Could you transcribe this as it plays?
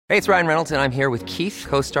Hey, it's Ryan Reynolds, and I'm here with Keith,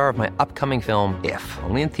 co-star of my upcoming film, If,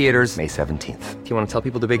 only in theaters May 17th. Do you want to tell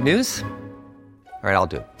people the big news? All right,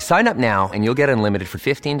 I'll do it. Sign up now and you'll get unlimited for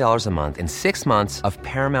 $15 a month and 6 months of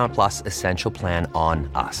Paramount Plus Essential Plan on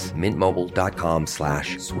us.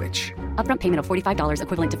 MintMobile.com/switch. Upfront payment of $45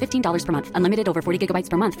 equivalent to $15 per month. Unlimited over 40 gigabytes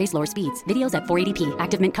per month. Face lower speeds. Videos at 480p.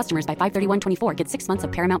 Active Mint customers by 531.24 get 6 months of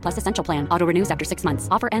Paramount Plus Essential Plan. Auto renews after 6 months.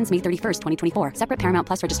 Offer ends May 31st, 2024. Separate Paramount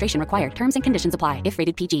Plus registration required. Terms and conditions apply if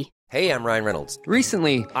rated PG. Hey, I'm Ryan Reynolds.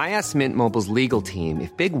 Recently, I asked Mint Mobile's legal team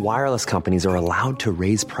if big wireless companies are allowed to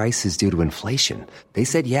raise prices due to inflation. They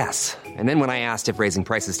said yes. And then when I asked if raising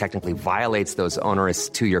prices technically violates those onerous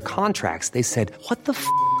 2-year contracts, they said, "What the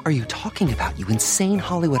are you talking about, you insane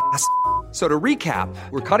Hollywood ass?" So to recap,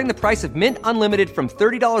 we're cutting the price of Mint Unlimited from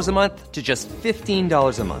 $30 a month to just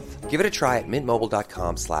 $15 a month. Give it a try at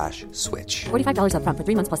mintmobile.com/switch. $45 upfront for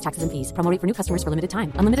 3 months plus taxes and fees. Promo rate for new customers for limited time.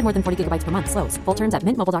 Unlimited more than 40 gigabytes per month. Slows full terms at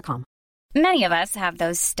mintmobile.com. Many of us have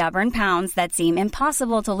those stubborn pounds that seem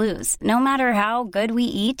impossible to lose, no matter how good we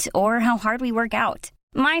eat or how hard we work out.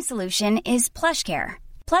 My solution is PlushCare.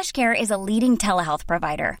 PlushCare is a leading telehealth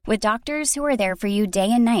provider with doctors who are there for you day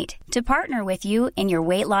and night to partner with you in your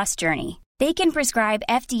weight loss journey. They can prescribe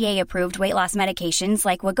FDA-approved weight loss medications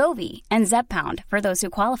like Wegovy and Zepbound for those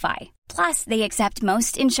who qualify. Plus, they accept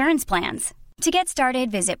most insurance plans. To get started,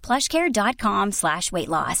 visit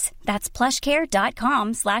plushcare.com/weightloss. That's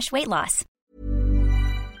plushcare.com/weightloss.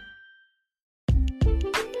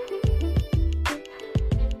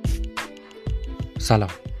 سلام.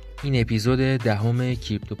 این اپیزود 10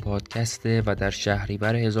 کریپتو پادکسته و در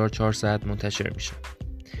شهریور 1400 منتشر میشه.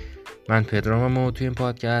 من پدرامم و توی این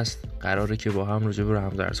پادکست قراره که با هم راجع به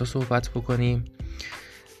رمزارزها صحبت بکنیم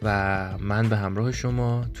و من به همراه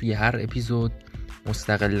شما توی هر اپیزود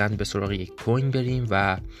مستقلاً به سراغ یک کوین بریم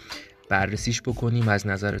و بررسیش بکنیم از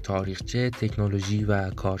نظر تاریخچه، تکنولوژی و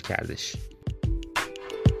کارکردش.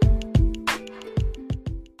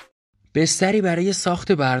 بستری برای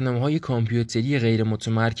ساخت برنامه‌های کامپیوتری غیر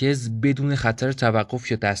متمرکز بدون خطر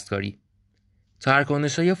توقف یا دستکاری.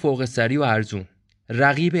 تراکنش‌های فوق سریع و ارزون.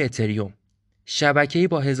 رقیب اتریوم. شبکه‌ای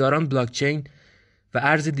با هزاران بلاکچین و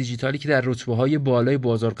ارز دیجیتالی که در رتبه‌های بالای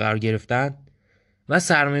بازار قرار گرفتند و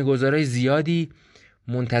سرمایه‌گذارای زیادی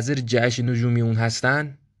منتظر جشن نجومی اون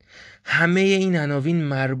هستن. همه این عناوین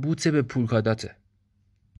مربوط به پولکاداته.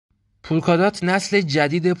 پولکادات نسل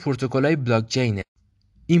جدید پروتکل‌های بلاکچینه.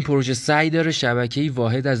 این پروژه سعی داره شبکه‌ای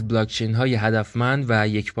واحد از بلاکچین‌های هدفمند و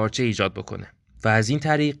یکپارچه ایجاد بکنه و از این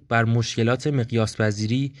طریق بر مشکلات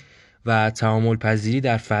مقیاس‌پذیری و تعامل‌پذیری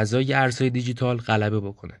در فضای ارزهای دیجیتال غلبه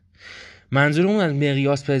بکنه. منظورمون از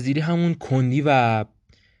مقیاس‌پذیری همون کندی و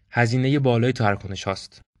هزینه بالای تراکنش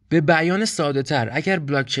هاست. به بیان ساده‌تر، اگر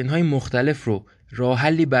بلاکچین‌های مختلف رو راه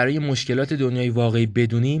حلی برای مشکلات دنیای واقعی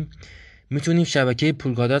بدونیم، میتونیم شبکه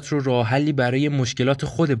پولکادات رو راه حلی برای مشکلات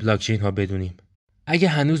خود بلاکچین‌ها بدونیم. اگه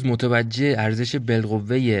هنوز متوجه ارزش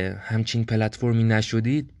بالقوه همچین پلتفرمی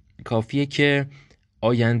نشدید، کافیه که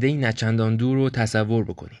آینده‌ای نچندان دور رو تصور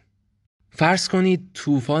بکنید. فرض کنید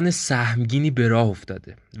طوفان سهمگینی به راه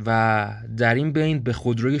افتاده و در این بین به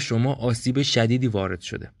خودروی شما آسیب شدیدی وارد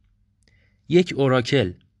شده. یک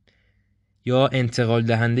اوراکل یا انتقال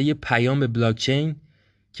دهنده پیام به بلاکچین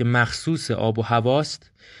که مخصوص آب و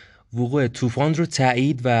هواست، وقوع طوفان رو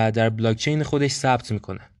تایید و در بلاکچین خودش ثبت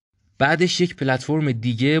میکنه. بعدش یک پلتفرم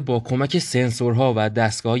دیگه با کمک سنسورها و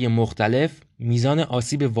دستگاه‌های مختلف میزان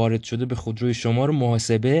آسیب وارد شده به خودروی شما رو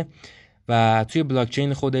محاسبه و توی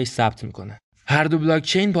بلاکچین خودش ثبت میکنه. هر دو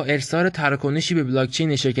بلاکچین با ارسال تراکنشی به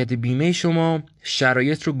بلاکچین شرکت بیمه شما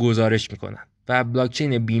شرایط رو گزارش میکنن و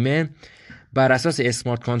بلاکچین بیمه بر اساس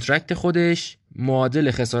اسمارت کانترکت خودش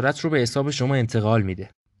معادل خسارت رو به حساب شما انتقال میده.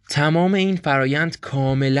 تمام این فرایند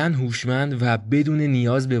کاملا هوشمند و بدون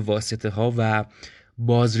نیاز به واسطه‌ها و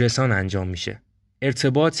بازرسان انجام میشه.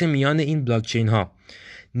 ارتباط میان این بلاکچین ها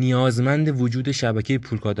نیازمند وجود شبکه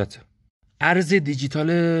پولکادات. ارز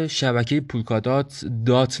دیجیتال شبکه پولکادات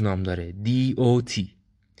دات نام داره، DOT،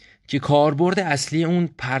 که کاربرد اصلی اون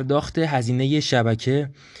پرداخت هزینه شبکه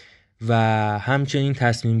و همچنین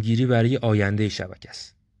تصمیم گیری برای آینده شبکه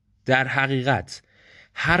است. در حقیقت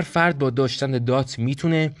هر فرد با داشتن دات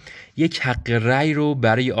میتونه یک حق رأی رو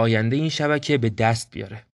برای آینده این شبکه به دست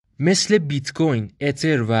بیاره. مثل بیت کوین،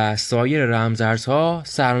 اتر و سایر رمزارزها،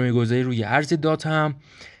 سرمایه‌گذاری روی ارز دات هم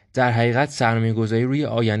در حقیقت سرمایه‌گذاری روی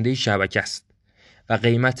آینده شبکه است و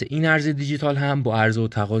قیمت این ارز دیجیتال هم با عرضه و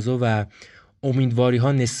تقاضا و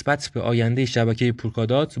امیدواری‌ها نسبت به آینده شبکه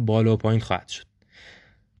پولکادات بالا و پایین خواهد شد.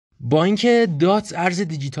 با اینکه دات ارز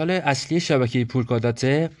دیجیتال اصلی شبکه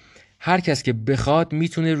پولکاداته، هر کس که بخواد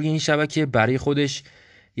میتونه روی این شبکه برای خودش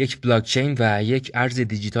یک بلاکچین و یک ارز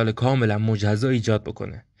دیجیتال کاملا مجزا ایجاد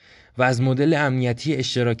بکنه و از مدل امنیتی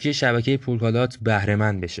اشتراکی شبکه پولکادات بهره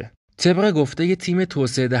مند بشه. طبق گفته تیم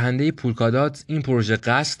توسعه دهنده پولکادات، این پروژه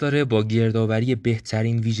قصد داره با گردآوری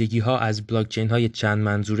بهترین ویژگی‌ها از بلاکچین‌های چند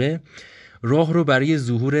منظوره راه رو برای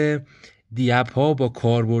ظهور دی‌اپ‌ها با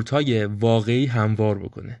کاربردهای واقعی هموار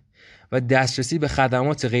بکنه و دسترسی به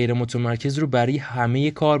خدمات غیر متمرکز رو برای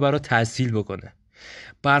همه کاربرا تسهیل بکنه.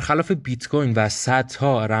 برخلاف بیت کوین و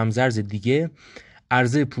صدها رمزارز دیگه،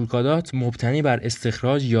 ارزه پولکادات مبتنی بر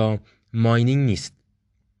استخراج یا ماینینگ نیست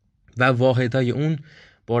و واحدهای اون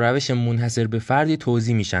با روش منحصر به فردی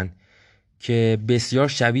توزیع میشن که بسیار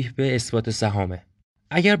شبیه به اثبات سهامه.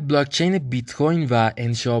 اگر بلاکچین بیت کوین و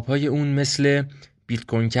انشاب‌های اون مثل بیت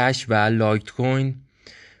کوین کش و لایت کوین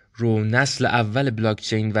رو نسل اول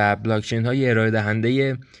بلاکچین و بلاکچین های ارائه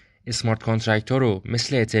دهنده اسمارت کانترکت ها رو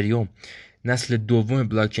مثل اتریوم نسل دوم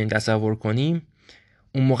بلاکچین تصور کنیم،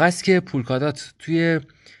 اون موقع است که پولکادات توی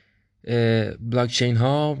بلاکچین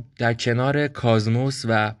ها در کنار کازموس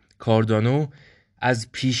و کاردانو از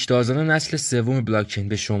پیشتازان نسل سوم بلاکچین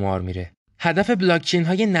به شمار میره. هدف بلاکچین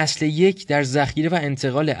های نسل یک در ذخیره و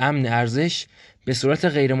انتقال امن ارزش به صورت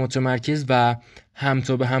غیر متمرکز و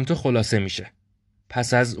همتا به همتا خلاصه میشه.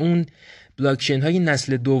 پس از اون بلاکچین های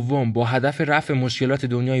نسل دوم با هدف رفع مشکلات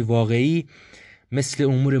دنیای واقعی مثل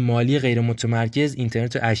امور مالی غیر متمرکز،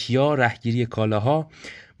 اینترنت اشیا، رهگیری کالاها،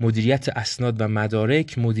 مدیریت اسناد و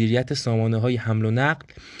مدارک، مدیریت سامانه های حمل و نقل،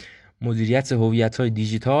 مدیریت هویت های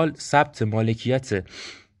دیجیتال، ثبت مالکیت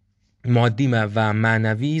مادی و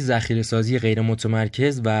معنوی، ذخیره سازی غیر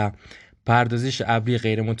متمرکز و پردازش ابری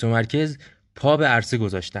غیر متمرکز پا به عرصه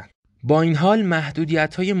گذاشتن. با این حال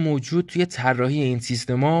محدودیت‌های موجود توی طراحی این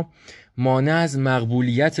سیستما مانع از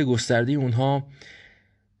مقبولیت گسترده اونها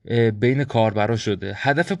بین کاربرا شده.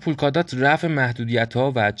 هدف پولکادات رفع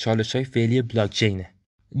محدودیت‌ها و چالش‌های فعلی بلاکچینه.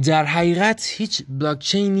 در حقیقت هیچ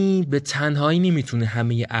بلاکچینی به تنهایی نمیتونه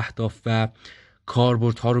همه اهداف و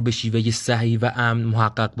کاربردها رو به شیوه صحیح و امن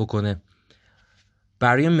محقق بکنه.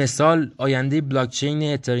 برای مثال آینده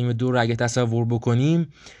بلاکچین اتریوم 2 رو اگه تصور بکنیم،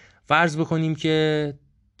 فرض بکنیم که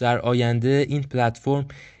در آینده این پلتفرم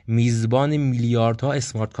میزبان میلیاردها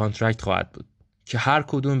اسمارت کانترکت خواهد بود که هر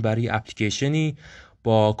کدوم برای اپلیکیشنی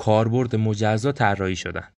با کاربرد مجزا طراحی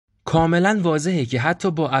شدن. کاملا واضحه که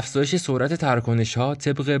حتی با افزایش سرعت تراکنش‌ها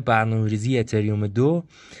طبق برنامه‌ریزی اتریوم 2،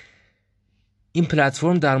 این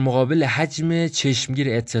پلتفرم در مقابل حجم چشمگیر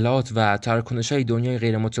اطلاعات و تراکنش‌های دنیای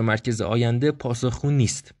غیر متمرکز آینده پاسخگو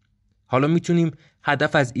نیست. حالا میتونیم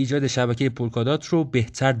هدف از ایجاد شبکه پولکادات رو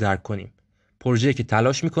بهتر درک کنیم. پروژه‌ای که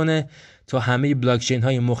تلاش میکنه تا همه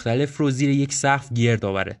بلاکچین‌های مختلف رو زیر یک سقف گرد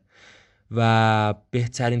آوره و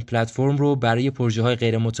بهترین پلتفرم رو برای پروژه‌های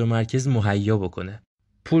غیر متمرکز مهیا بکنه.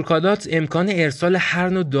 پولکادات امکان ارسال هر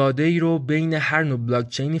نوع داده‌ای رو بین هر نوع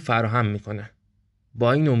بلاکچینی فراهم میکنه،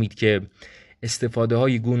 با این امید که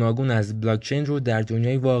استفاده‌های گوناگون از بلاکچین رو در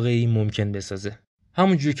دنیای واقعی ممکن بسازه.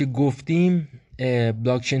 همونجوری که گفتیم،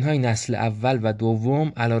 بلاکچین‌های نسل اول و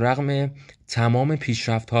دوم علیرغم تمام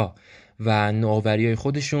پیشرفت‌ها و نوآوری‌های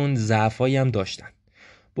خودشون ضعفایی هم داشتن.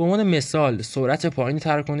 به عنوان مثال سرعت پایین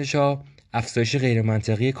تراکنش‌ها، افزایش غیر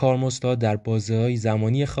منطقی کارمزدها در بازه‌های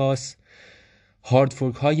زمانی خاص، هارد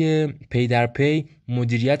فورک‌های پی در پی،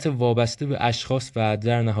 مدیریت وابسته به اشخاص و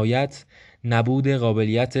در نهایت نبود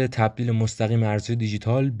قابلیت تبدیل مستقیم ارزهای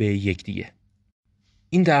دیجیتال به یکدیگه.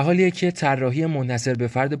 این در حالیه که طراحی منحصر به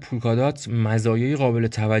فرد پولکادات مزایای قابل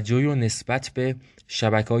توجهی رو نسبت به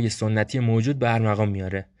شبکه‌های سنتی موجود به ارمغان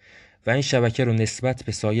میاره و این شبکه رو نسبت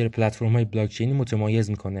به سایر پلتفرم‌های بلاکچینی متمایز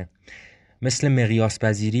میکنه، مثل مقیاس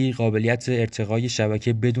پذیری، قابلیت ارتقای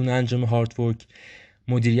شبکه بدون انجام هارد فورک،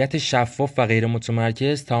 مدیریت شفاف و غیر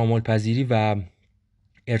متمرکز، تعامل پذیری و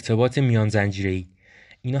ارتباط میان زنجیره‌ای.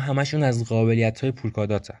 اینا همشون از قابلیت‌های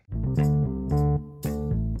پولکاداتن.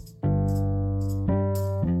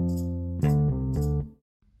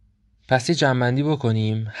 پس یه جمع‌بندی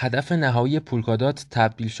بکنیم. هدف نهایی پولکادات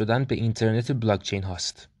تبدیل شدن به اینترنت بلاکچین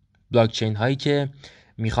هاست. بلاکچین هایی که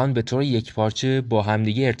میخوان به طور یکپارچه با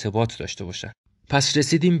همدیگه ارتباط داشته باشن. پس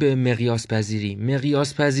رسیدیم به مقیاس پذیری.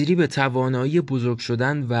 مقیاس پذیری به توانایی بزرگ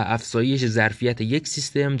شدن و افزایش ظرفیت یک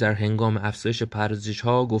سیستم در هنگام افزایش پردازش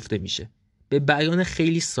ها گفته میشه. به بیان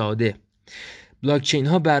خیلی ساده، بلاکچین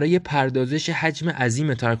ها برای پردازش حجم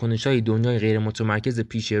عظیم تراکنش های دنیای غیر متمرکز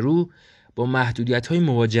پیش رو با محدودیت های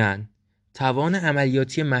مواجهن. توان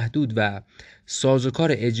عملیاتی محدود و سازوکار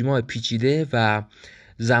اجماع پیچیده و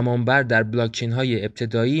زمانبر در بلاکچین های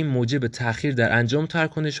ابتدایی موجب تأخیر در انجام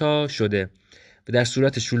تراکنش ها شده و در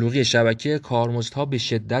صورت شلوغی شبکه کارمزدها به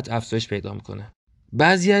شدت افزایش پیدا میکنه.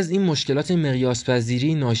 بعضی از این مشکلات مقیاس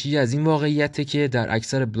پذیری ناشی از این واقعیته که در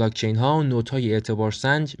اکثر بلاکچین ها و نودهای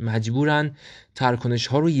اعتبارسنج مجبورن تراکنش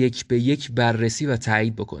ها رو یک به یک بررسی و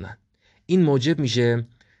تایید بکنن. این موجب میشه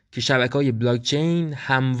که شبکه‌های بلاکچین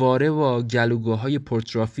همواره با گلوگاه‌های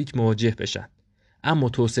پرترافیک مواجه بشن. اما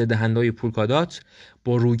توسعه دهنده‌های پولکادات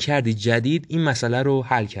با رویکردی جدید این مسئله رو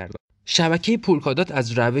حل کردن. شبکه پولکادات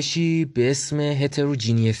از روشی به اسم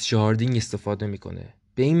هتروجینیوس شاردینگ استفاده میکنه.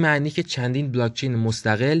 به این معنی که چندین بلاکچین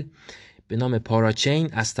مستقل به نام پاراچین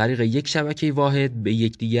از طریق یک شبکه واحد به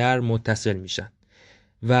یکدیگر متصل میشن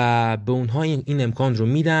و به اونها این امکان رو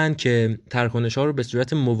میدن که تراکنش‌ها رو به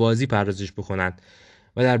صورت موازی پردازش بکنن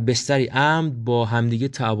و در بستری امن با همدیگه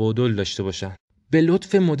تبادل داشته باشن. به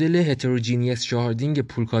لطف مدل هتروجینیوس شاردینگ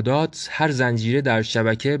پولکادات هر زنجیره در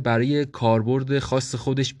شبکه برای کاربرد خاص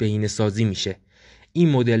خودش بهینه‌سازی میشه. این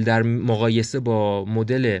مدل در مقایسه با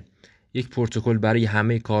مدل یک پروتکل برای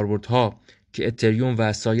همه کاربردها که اتریوم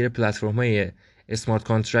و سایر پلتفرم‌های اسمارت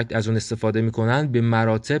کانترکت از اون استفاده میکنن به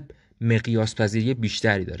مراتب مقیاس پذیری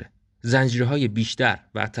بیشتری داره. زنجیرهای بیشتر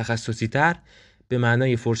و تخصصی‌تر به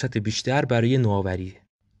معنای فرصت بیشتر برای نوآوری.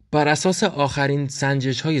 بر اساس آخرین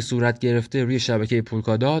سنجش‌های صورت گرفته روی شبکه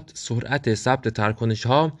پولکادات، سرعت ثبت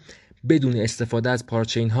تراکنش‌ها بدون استفاده از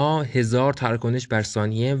پاراچین‌ها 1000 تراکنش بر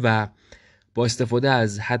ثانیه و با استفاده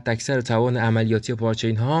از حداکثر توان عملیاتی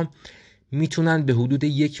پاراچین‌ها میتونن به حدود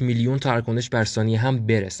 1 میلیون تراکنش بر ثانیه هم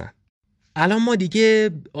برسن. الان ما دیگه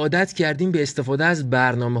عادت کردیم به استفاده از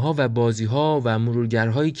برنامه‌ها و بازی‌ها و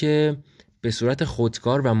مرورگرهایی که به صورت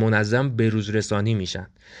خودکار و منظم به روز رسانی میشن.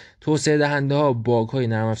 توسعه دهنده‌ها باگ‌های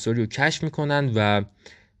نرم افزاری رو کشف میکنن و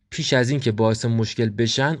پیش از این که باعث مشکل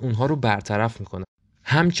بشن اونها رو برطرف میکنن.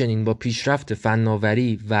 همچنین با پیشرفت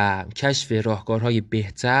فناوری و کشف راهکارهای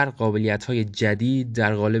بهتر، قابلیت‌های جدید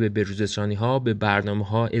در قالب بروزرسانی‌ها به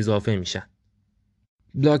برنامه‌ها اضافه میشن.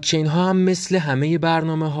 بلاکچین ها هم مثل همه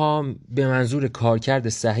برنامه‌ها به منظور کارکرد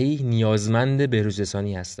صحیح نیازمند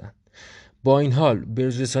بروزرسانی هستند. با این حال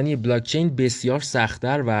بروزرسانی بلاکچین بسیار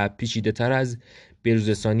سخت‌تر و پیچیده‌تر از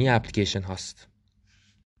بروزرسانی اپلیکیشن هاست.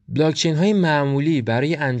 بلاکچین های معمولی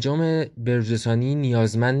برای انجام بروزرسانی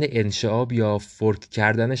نیازمند انشعاب یا فورک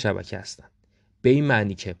کردن شبکه هستند. به این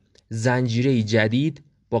معنی که زنجیره جدید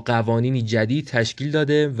با قوانینی جدید تشکیل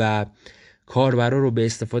داده و کاربرا رو به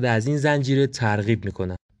استفاده از این زنجیره ترغیب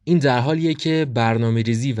میکنن. این در حالیه که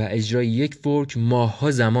برنامه‌ریزی و اجرای یک فورک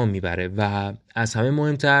ماه‌ها زمان میبره و از همه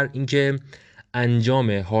مهمتر اینکه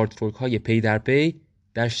انجام هارد فورک های پی در پی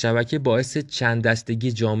در شبکه باعث چند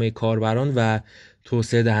دستگی جامعه کاربران و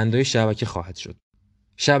توسعه دهنده‌های شبکه خواهد شد.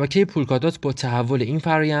 شبکه پولکادات با تحول این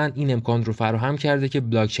فرآیند این امکان رو فراهم کرده که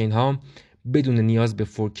بلاکچین ها بدون نیاز به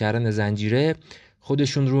فورک کردن زنجیره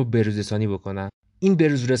خودشون رو بروزرسانی بکنن. این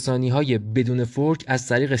بروزرسانی های بدون فورک از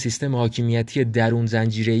طریق سیستم حاکمیتی درون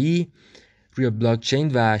زنجیره‌ای روی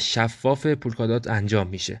بلاکچین و شفاف پولکادات انجام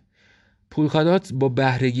میشه. پولکادات با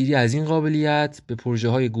بهره‌گیری از این قابلیت به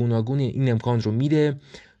پروژه‌های گوناگون این امکان رو میده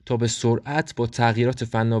تا به سرعت با تغییرات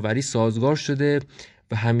فناوری سازگار شده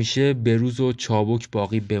و همیشه بروز و چابک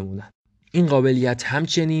باقی بمونن. این قابلیت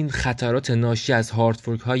همچنین خطرات ناشی از هارد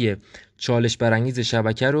فورک های چالش برانگیز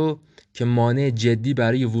شبکه رو که مانع جدی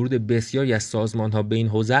برای ورود بسیاری از سازمان‌ها به این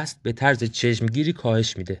حوزه است به طرز چشمگیری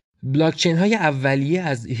کاهش میده. بلاکچین های اولیه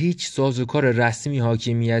از هیچ سازوکار رسمی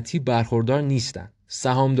حاکمیتی برخوردار نیستند.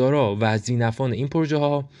 سهامدارا و ذی‌نفعان این پروژه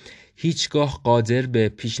ها هیچگاه قادر به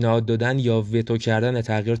پیشنهاد دادن یا وتو کردن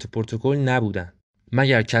تغییرات پروتکل نبودند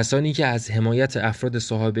مگر کسانی که از حمایت افراد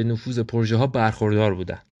صاحب نفوذ پروژه ها برخوردار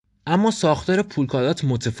بودند. اما ساختار پولکادات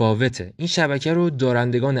متفاوته. این شبکه رو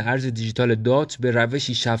دارندگان ارز دیجیتال دات به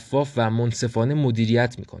روشی شفاف و منصفانه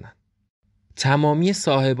مدیریت میکنن. تمامی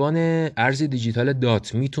صاحبان ارز دیجیتال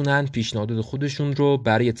دات میتونن پیشنهادات خودشون رو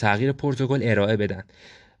برای تغییر پروتکل ارائه بدن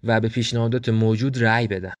و به پیشنهادات موجود رأی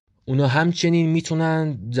بدن. اونا همچنین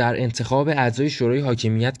میتونن در انتخاب اعضای شورای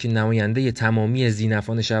حاکمیت که نماینده تمامی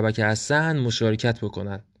ذی‌نفعان شبکه هستن مشارکت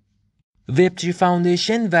بکنن. وب3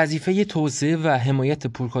 فاوندیشن وظیفه توسعه و حمایت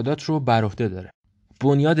پولکادات رو بر عهده داره.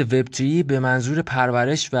 بنیاد وب3 به منظور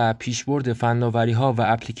پرورش و پیشبرد فناوری‌ها و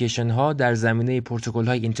اپلیکیشن‌ها در زمینه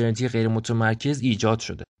پروتکل‌های اینترنتی غیر متمرکز ایجاد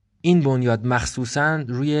شده. این بنیاد مخصوصاً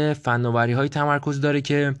روی فناوری‌های تمرکز داره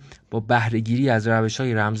که با بهره‌گیری از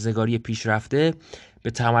روش‌های رمزنگاری پیشرفته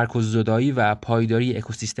به تمرکز زدایی و پایداری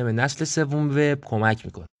اکوسیستم نسل سوم وب کمک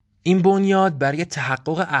میکنه. این بنیاد برای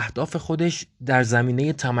تحقق اهداف خودش در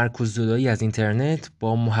زمینه تمرکز زدایی از اینترنت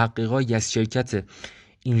با محققای از شرکت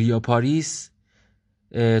اینریا پاریس،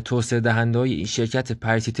 توسعه دهنده‌های شرکت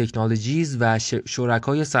پریتی تکنولوژیز و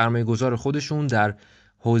شرکای سرمایه‌گذار خودشون در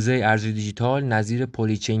حوزه ارز دیجیتال نظیر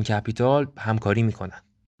پولیچین کپیتال همکاری میکنن.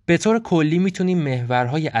 به طور کلی میتونیم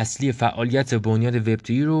محورهای اصلی فعالیت بنیاد وب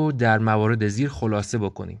 3 رو در موارد زیر خلاصه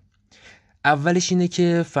بکنیم. اولش اینه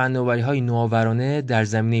که فناوری‌های نوآورانه در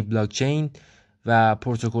زمینه بلاکچین و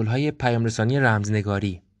پروتکل‌های پیام‌رسانی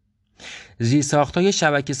رمزنگاری، زیرساخت‌های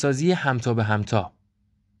شبکه‌سازی همتا به همتا،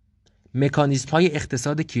 مکانیزم‌های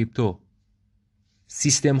اقتصاد کریپتو،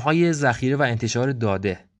 سیستم‌های ذخیره و انتشار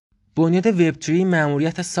داده. بنیاد وب 3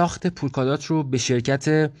 مأموریت ساخت پولکادات رو به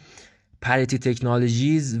شرکت پریتی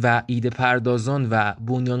تکنولوژیز و ایده پردازان و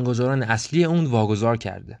بنیانگذاران اصلی اون واگذار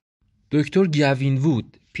کرده. دکتر گوین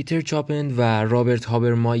وود، پیتر چاپن و رابرت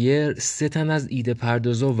هابرمایر 3 تن از ایده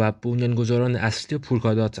پردازا و بنیانگذاران اصلی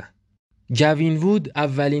پولکاداتن. گوین وود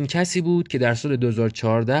اولین کسی بود که در سال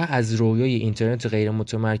 2014 از رویای اینترنت غیر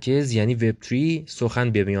متمرکز یعنی وب 3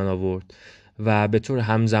 سخن به میان آورد و به طور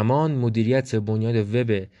همزمان مدیریت بنیاد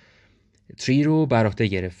وب 3 رو بر عهده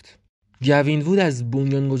گرفت. گوین وود از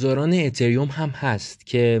بنیانگذاران اتریوم هم هست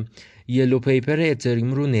که یلو پیپر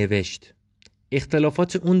اتریوم رو نوشت.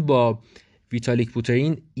 اختلافات اون با ویتالیک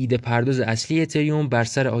بوترین ایده پرداز اصلی اتریوم بر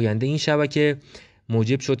سر آینده این شبکه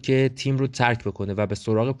موجب شد که تیم رو ترک بکنه و به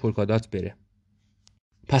سراغ پولکادات بره.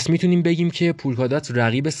 پس میتونیم بگیم که پولکادات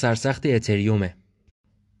رقیب سرسخت اتریومه.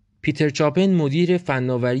 پیتر چاپن مدیر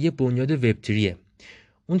فناوری بنیاد وب 3.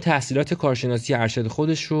 اون تحصیلات کارشناسی ارشد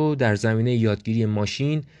خودش رو در زمینه یادگیری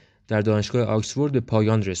ماشین در دانشگاه آکسفورد به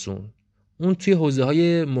پایان رسوند. اون توی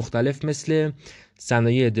حوزه‌های مختلف مثل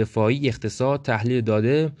صنایع دفاعی، اقتصاد، تحلیل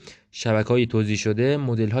داده، شبکه‌های توزیع شده،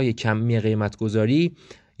 مدل‌های کمی قیمت‌گذاری،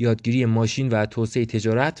 یادگیری ماشین و توسعه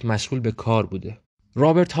تجارت مشغول به کار بوده.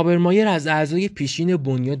 رابرت هابرمایر از اعضای پیشین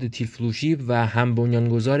بنیاد تیلفلوشی و هم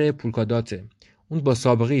بنیانگذار پولکاداته. اون با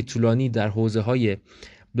سابقه طولانی در حوزه‌های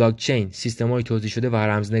بلاکچین، سیستم‌های توزیع شده و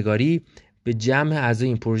رمزنگاری به جمع اعضای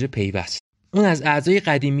این پروژه پیوست. اون از اعضای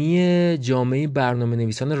قدیمی جامعه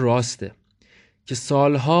برنامه‌نویسان راسته که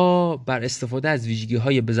سالها بر استفاده از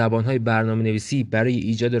ویژگی‌های به زبان‌های برنامه‌نویسی برای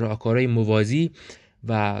ایجاد راهکارهای موازی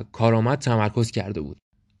و کارآمد تمرکز کرده بود.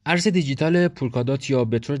 ارز دیجیتال پولکادات یا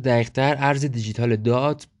به طور دقیق‌تر ارز دیجیتال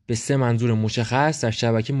دات به 3 منظور مشخص در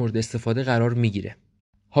شبکه مورد استفاده قرار می‌گیره.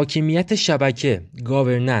 حاکمیت شبکه،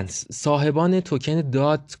 گاورننس، صاحبان توکن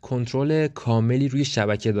دات کنترل کاملی روی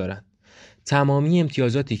شبکه دارن. تمامی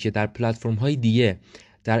امتیازاتی که در پلتفرم‌های دیگه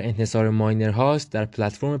در انحصار ماینر هاست در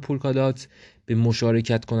پلتفرم پولکادات به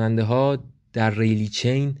مشارکت کننده ها در ریلی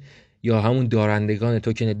چین یا همون دارندگان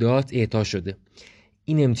توکن دات اعطا شده.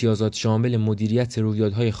 این امتیازات شامل مدیریت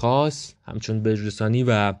رویدادهای خاص، همچون به‌رسانی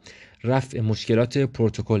و رفع مشکلات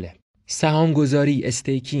پروتکله. سهام‌گذاری،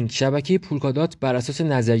 استیکینگ، شبکه پولکادات بر اساس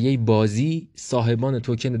نظریه بازی صاحبان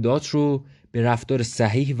توکن دات رو به رفتار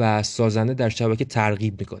صحیح و سازنده در شبکه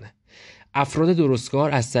ترغیب میکنه. افراد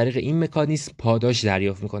درستکار از طریق این مکانیزم پاداش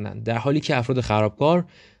دریافت میکنن، در حالی که افراد خرابکار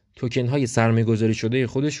توکن‌های سرمایه‌گذاری شده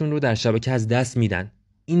خودشون رو در شبکه از دست میدن.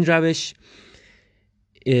 این روش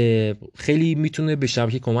خیلی میتونه به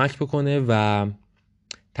شبکه کمک بکنه و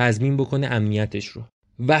تضمین بکنه امنیتش رو.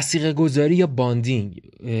 وثیقه گذاری یا باندینگ،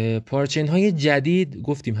 پارچین های جدید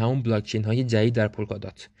گفتیم همون بلاکچین های جدید در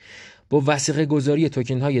پولکادات با وثیقه گذاری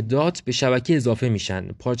توکن های دات به شبکه اضافه میشن.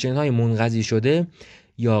 پارچین های منقضی شده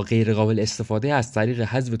یا غیر قابل استفاده از طریق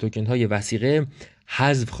حذف توکن های وثیقه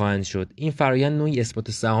حذف خواهند شد. این فرآیند نوعی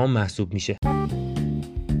اثبات سهام محسوب میشه.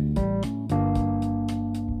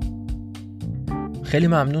 خیلی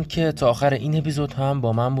ممنون که تا آخر این اپیزود هم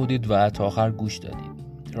با من بودید و تا آخر گوش دادید.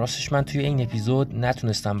 راستش من توی این اپیزود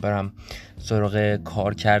نتونستم برم سراغ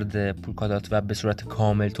کارکرد پولکادات و به صورت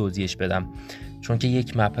کامل توضیحش بدم، چون که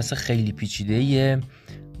یک مبحث خیلی پیچیده‌ایه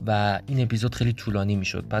و این اپیزود خیلی طولانی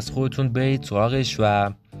میشد. پس خودتون برید سراغش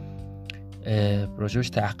و راجعش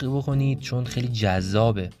تحقیق بکنید، چون خیلی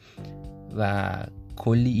جذابه و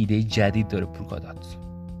کلی ایده جدید داره پولکادات.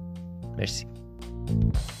 مرسی.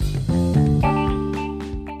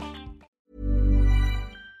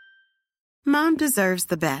 Mom deserves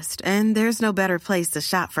the best, and there's no better place to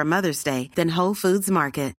shop for Mother's Day than Whole Foods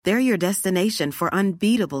Market. They're your destination for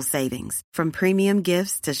unbeatable savings, from premium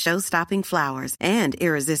gifts to show-stopping flowers and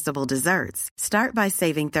irresistible desserts. Start by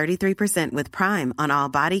saving 33% with Prime on all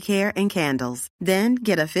body care and candles. Then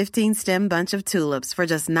get a 15-stem bunch of tulips for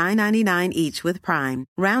just $9.99 each with Prime.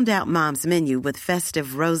 Round out Mom's menu with festive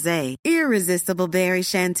rosé, irresistible berry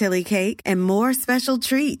chantilly cake, and more special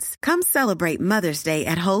treats. Come celebrate Mother's Day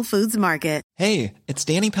at Whole Foods Market. Hey, it's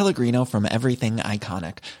Danny Pellegrino from Everything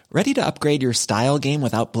Iconic. Ready to upgrade your style game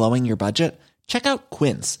without blowing your budget? Check out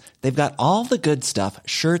Quince. They've got all the good stuff,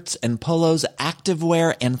 shirts and polos, activewear,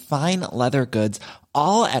 and fine leather goods,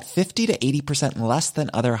 all at 50 to 80% less than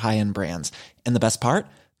other high-end brands. And the best part?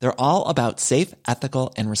 They're all about safe, ethical,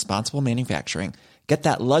 and responsible manufacturing. Get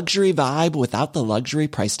that luxury vibe without the luxury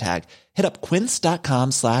price tag. Hit up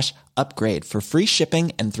quince.com/upgrade for free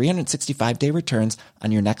shipping and 365-day returns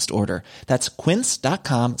on your next order. That's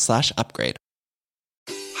quince.com/upgrade.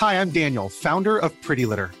 Hi, I'm Daniel, founder of Pretty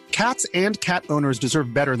Litter. Cats and cat owners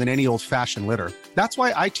deserve better than any old-fashioned litter. That's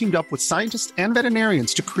why I teamed up with scientists and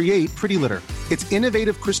veterinarians to create Pretty Litter. Its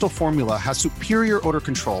innovative crystal formula has superior odor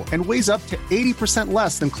control and weighs up to 80%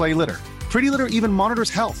 less than clay litter. Pretty Litter even monitors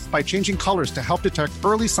health by changing colors to help detect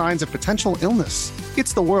early signs of potential illness.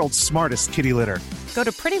 It's the world's smartest kitty litter. Go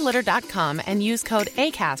to prettylitter.com and use code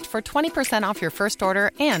ACAST for 20% off your first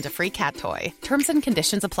order and a free cat toy. Terms and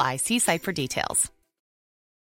conditions apply. See site for details.